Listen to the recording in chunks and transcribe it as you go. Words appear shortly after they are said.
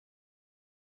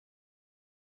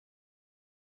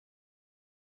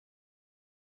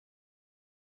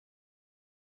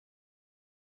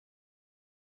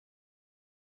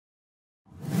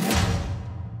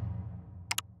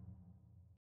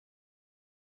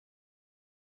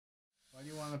What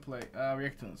do you want to play?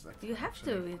 Reactoonz. You have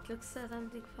to. It looks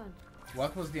something fun.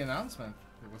 What was the announcement?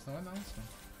 There was no announcement.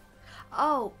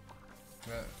 Oh.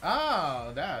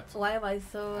 Oh, that. Why am I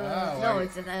so? Oh, no,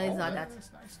 it's not that. That's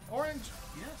nice. Orange.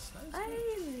 Yes, that is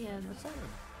good. Yeah, that's good.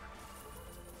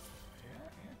 Yeah,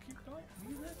 keep going.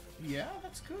 Leave it. Yeah,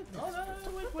 that's good. Oh, no,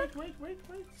 wait.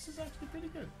 This is actually pretty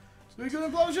good. It's pretty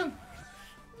good implosion.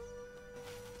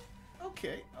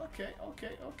 Okay.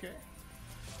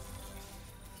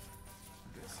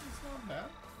 This is not bad.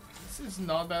 This is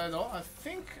not bad at all. I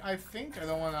think I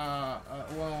don't wanna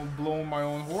blow my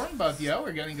own horn, but yeah,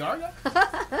 we're getting Garga.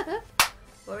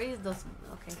 Where is those?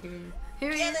 Okay,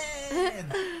 here he is.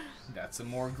 That's some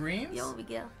more greens. Yo,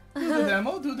 Miguel.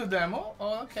 Do the demo.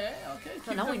 Oh, okay.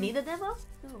 So now we need a demo?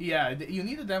 No. Yeah, you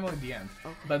need a demo in the end.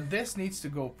 Okay. But this needs to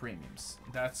go premiums.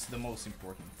 That's the most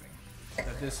important thing.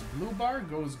 That this blue bar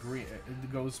goes green,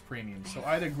 it goes premium. So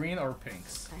either green or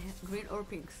pinks. I have green or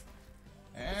pinks.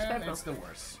 And it's the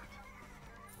worst.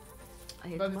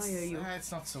 I But admire you.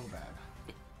 It's not so bad.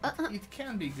 It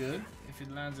can be good if it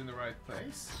lands in the right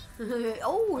place.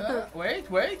 Oh! Wait.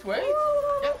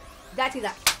 Yep. That is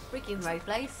a freaking right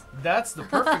place. That's the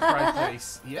perfect right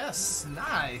place. Yes,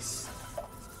 nice.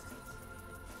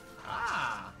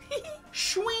 Ah,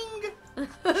 swing.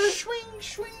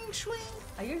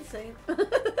 Are you insane?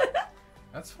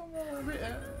 That's from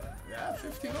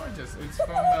 15 Oranges. It's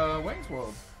from Wayne's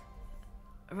World.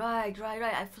 Right.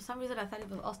 For some reason I thought it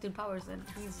was Austin Powers, and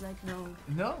he's like, no.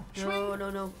 No.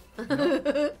 No.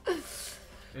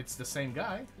 It's the same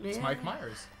guy. It's Yeah. Mike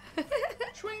Myers.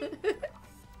 Swing.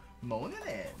 Moaning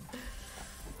in.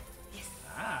 Yes.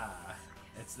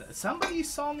 Somebody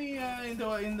saw me in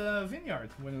the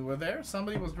vineyard when we were there.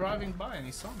 Somebody was driving by and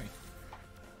he saw me.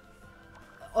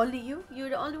 Only you? You're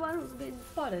the only one who's been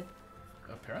spotted.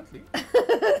 Apparently.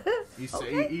 He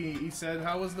said,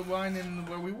 how was the wine in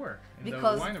where we were? In the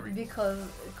winery.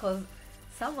 Because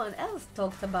someone else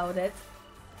talked about it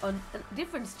on a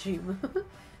different stream.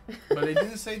 But they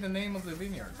didn't say the name of the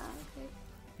vineyard. Okay.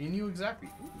 He knew exactly.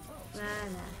 Ooh, wow,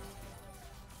 Nah.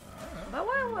 But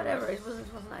well, whatever. It was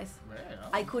nice. Yeah.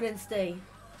 I couldn't stay.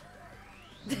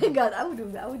 God, I would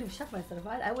have shut myself.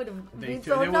 Right? I would have been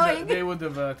so annoying. They would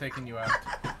have taken you out.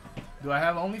 Do I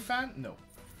have OnlyFans? No.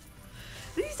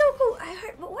 This is so cool. I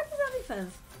heard. But what is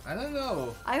OnlyFans? I don't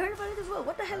know. I heard about it as well.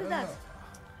 What the hell is that?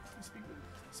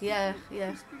 Yeah.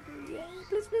 Please.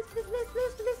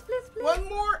 One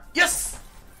more. Yes.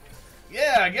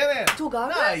 Yeah, get in. 2 Gargas?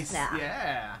 Nice. Nah.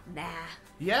 Yeah. Nah.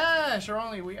 Yeah, sure.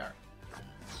 Only we are.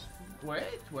 Wait.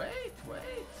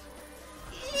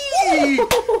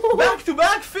 Back to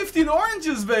back 15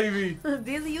 oranges, baby.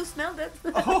 Did you smell that?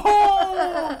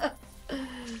 Oh.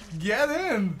 Get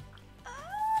in.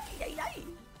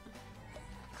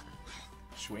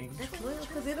 Swing.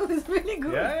 Because it was really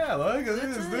good. Yeah, look,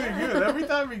 this is doing good. Every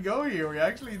time we go here, we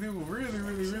actually do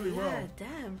really well. Yeah,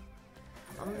 damn.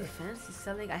 OnlyFans is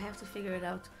selling. I have to figure it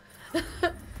out.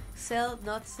 Sell,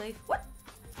 not safe. What?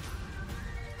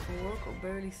 For work or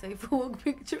barely safe for work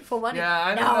picture for money? Yeah,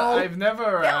 I know. I've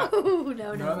never. No,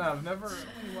 I've never.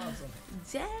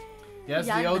 Damn. Yes,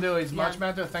 the audio is much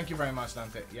better. Thank you very much,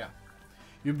 Dante. Yeah.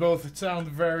 You both sound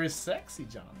very sexy,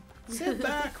 John. Sit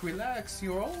back, relax.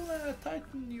 You're all tight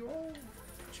and you're all.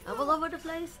 I'm all over the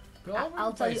place.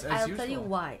 I'll tell you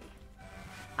why.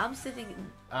 I'm sitting.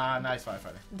 Nice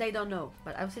firefighter. They don't know,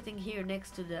 but I'm sitting here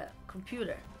next to the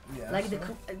computer, Yeah, like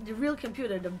the real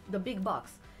computer, the big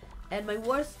box. And my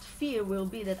worst fear will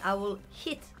be that I will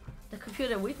hit the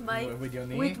computer with your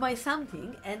knee? with my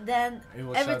something, and then It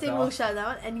everything will shut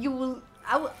down, and you will.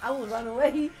 I will run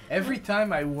away. Every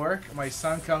time I work, my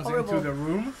son comes into the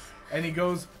room, and he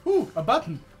goes, "Ooh, a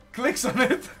button!" Clicks on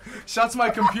it, shuts my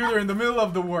computer in the middle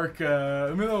of the work.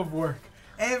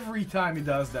 Every time he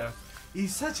does that.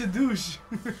 He's such a douche.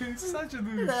 He's such a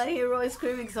douche. I hear Roy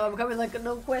screaming, so I'm coming like a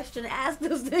no question asked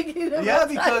this thing. Yeah,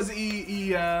 because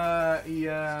he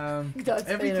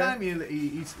every time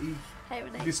he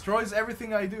destroys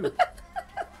everything I do.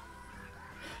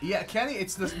 Yeah, Kenny,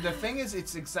 it's the thing is,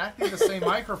 it's exactly the same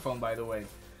microphone, by the way.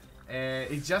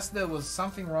 It's just there was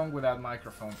something wrong with that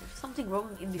microphone. Something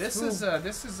wrong in this room.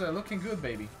 This is looking good,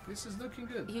 baby. This is looking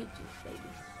good. YouTube, baby.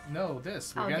 No,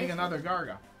 this. We're getting another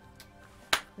Garga.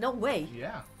 No way.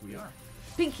 Yeah, we are.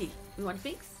 Pinky. We want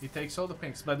pinks? It takes all the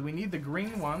pinks, but we need the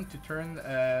green one to turn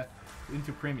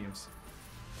into premiums.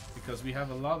 Because we have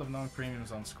a lot of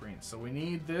non-premiums on screen. So we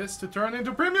need this to turn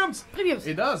into premiums! Premiums!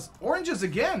 It does! Oranges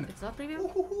again! It's not premium?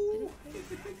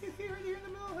 Here in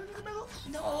the middle.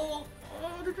 No!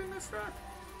 Oh, did we miss that?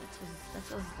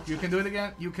 You can do it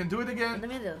again. You can do it again. In the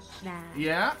middle. Nah.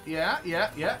 Yeah.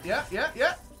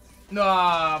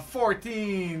 No,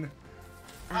 14.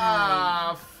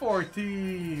 Ah,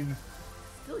 14.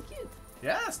 Still cute.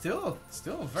 Yeah, still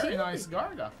very Cute. nice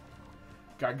Garga.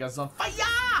 Garga's on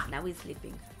fire! Now he's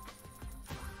sleeping.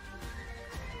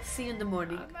 See you in the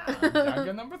morning.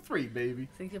 Garga number 3, baby.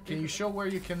 Think you're Can you show where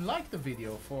you can like the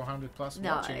video? 400 plus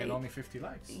No, watching and only 50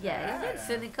 likes. Yeah, it's a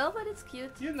bit cynical, but it's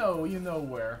cute. You know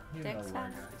where. Thanks, know where,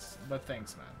 man. guys. But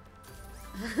thanks,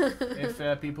 man.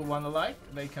 If people want to like,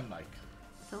 they can like.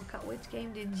 So, which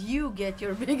game did you get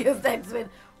your biggest X win?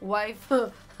 Wife,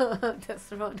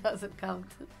 this row doesn't count.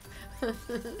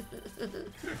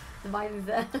 Mine is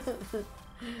that.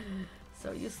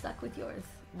 So you stuck with yours.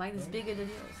 Mine is bigger than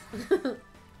yours.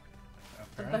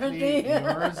 Apparently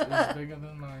yours is bigger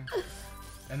than mine.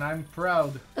 And I'm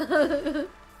proud. Your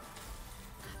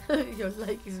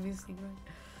like is missing, right?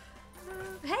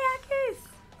 Hey, Akis!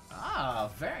 Ah,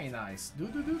 very nice.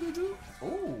 Do.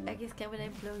 Oh. Akis came with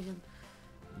an implosion.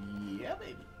 Yeah,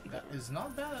 baby. That is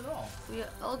not bad at all. We are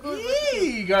all good.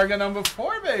 Yee! Garga number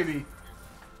 4, baby.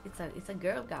 It's a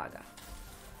girl Gaga.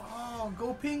 Oh,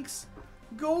 go Pinks.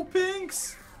 Go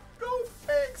Pinks. Go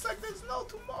Pinks like there's no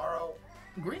tomorrow.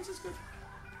 Greens is good.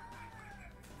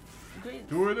 Green.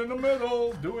 Do it in the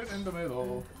middle. Do it in the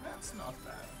middle. That's not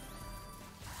bad.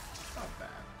 Not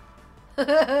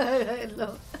bad.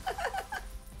 No.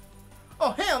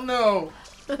 Oh, hell no.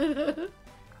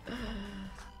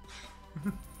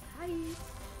 Hi.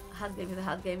 Hot game is a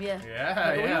hot game, yeah.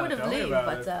 Yeah, We yeah. would have tell me leave, about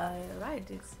but it. right,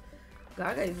 it's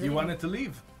Gaga is. You wanted to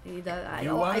leave. He does, I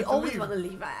You wanted to always leave. want to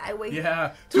leave. I wait.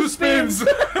 Yeah. Two 2 spins.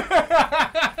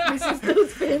 This is 2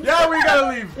 spins. Yeah, we gotta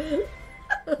leave.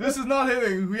 This is not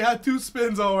hitting. We had 2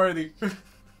 spins already.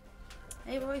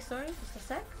 Hey, Roy, sorry, just a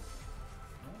sec.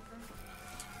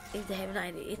 If they have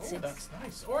 90, it's Oh, that's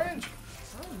nice. Orange.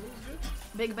 Oh, this is good.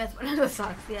 big bet banana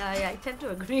socks. Yeah, I tend to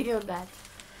agree on that.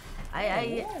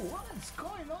 Whoa, what's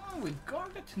going on with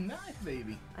Garga tonight,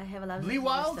 baby? I have a lot of Blee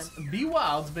Wilds, be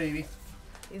Wilds, baby.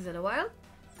 Is it a while?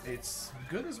 It's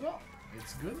good as well.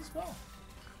 It's good as well.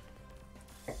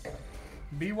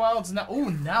 Be Wilds now. Oh,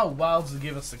 now Wilds will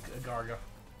give us a Garga.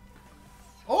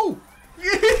 Oh!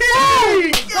 Get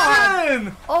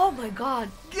in! Oh my god!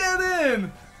 Get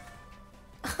in!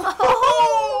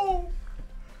 Oh!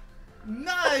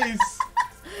 Nice!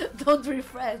 Don't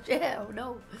refresh. Yeah, oh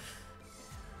no.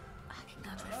 I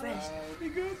cannot refresh. That'll be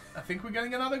good. I think we're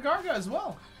getting another Garga as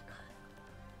well.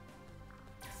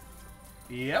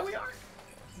 Yeah, we are.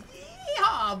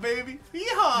 Yeehaw, baby.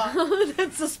 Yeehaw.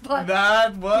 That's the spot.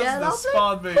 That was Yeah, the that's it.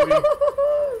 spot, baby.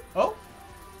 Oh.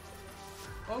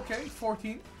 Okay,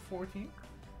 14.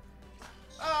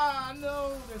 Ah,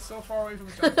 no. They're so far away from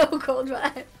each other. No cold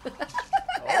drive. Oh,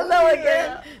 Hello yeah.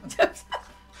 again. Just-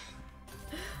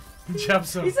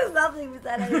 Jepson. He says nothing with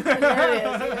that. It's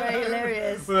hilarious. It's very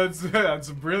hilarious. That's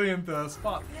a brilliant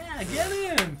spot. Yeah, get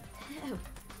in.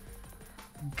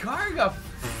 Garga.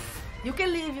 You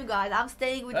can leave, you guys. I'm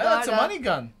staying with That's a Garga. money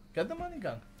gun. Get the money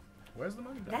gun. Where's the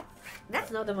money gun? That's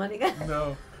not the money gun.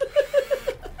 No.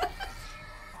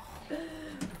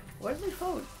 Where's my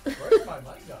phone? Where's my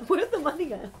money gun? Where's the money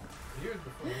gun? Here's the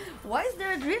phone. Why is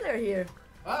there a driller here?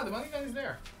 Ah, the money gun is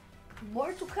there.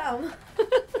 More to come.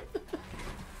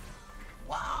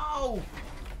 Wow.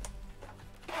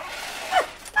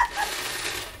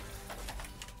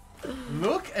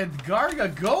 Look at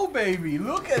Garga go, baby.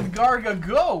 Look at Garga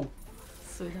go.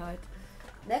 Sweetheart.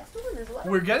 Next one is what?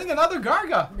 We're getting another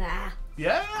Garga. Nah.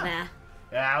 Yeah. Nah.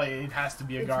 Yeah, it has to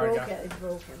be a It's Garga. broken. It's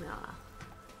broken. Nah.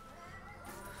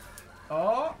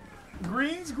 Oh,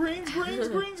 greens.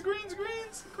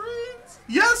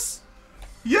 Yes.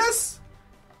 Yes.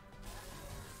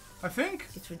 I think.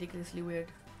 It's ridiculously weird.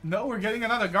 No, we're getting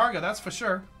another Garga, that's for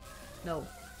sure. No.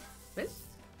 This?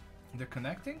 They're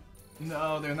connecting?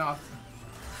 No, they're not.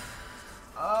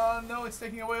 No, it's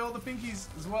taking away all the pinkies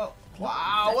as well.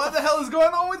 Wow, what the hell is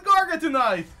going on with Garga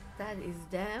tonight? That is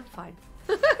damn fine.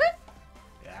 Yeah,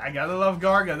 I gotta love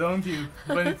Garga, don't you?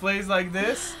 When it plays like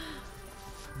this,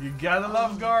 you gotta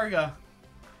love Garga.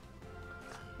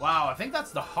 Wow, I think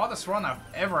that's the hottest run I've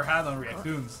ever had on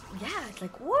Reactoonz. Yeah, it's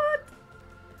like, what?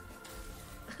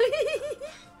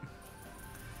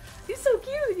 He's so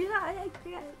cute, you know.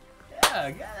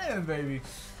 Yeah, get in, baby.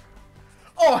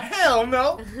 Oh, hell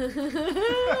no!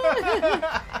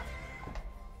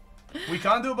 We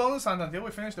can't do a bonus hunt until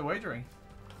we finish the wagering.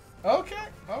 Okay.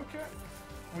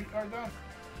 We are done.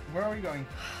 Where are we going?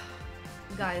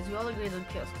 Guys, we all agreed on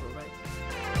Chaos Pool, right?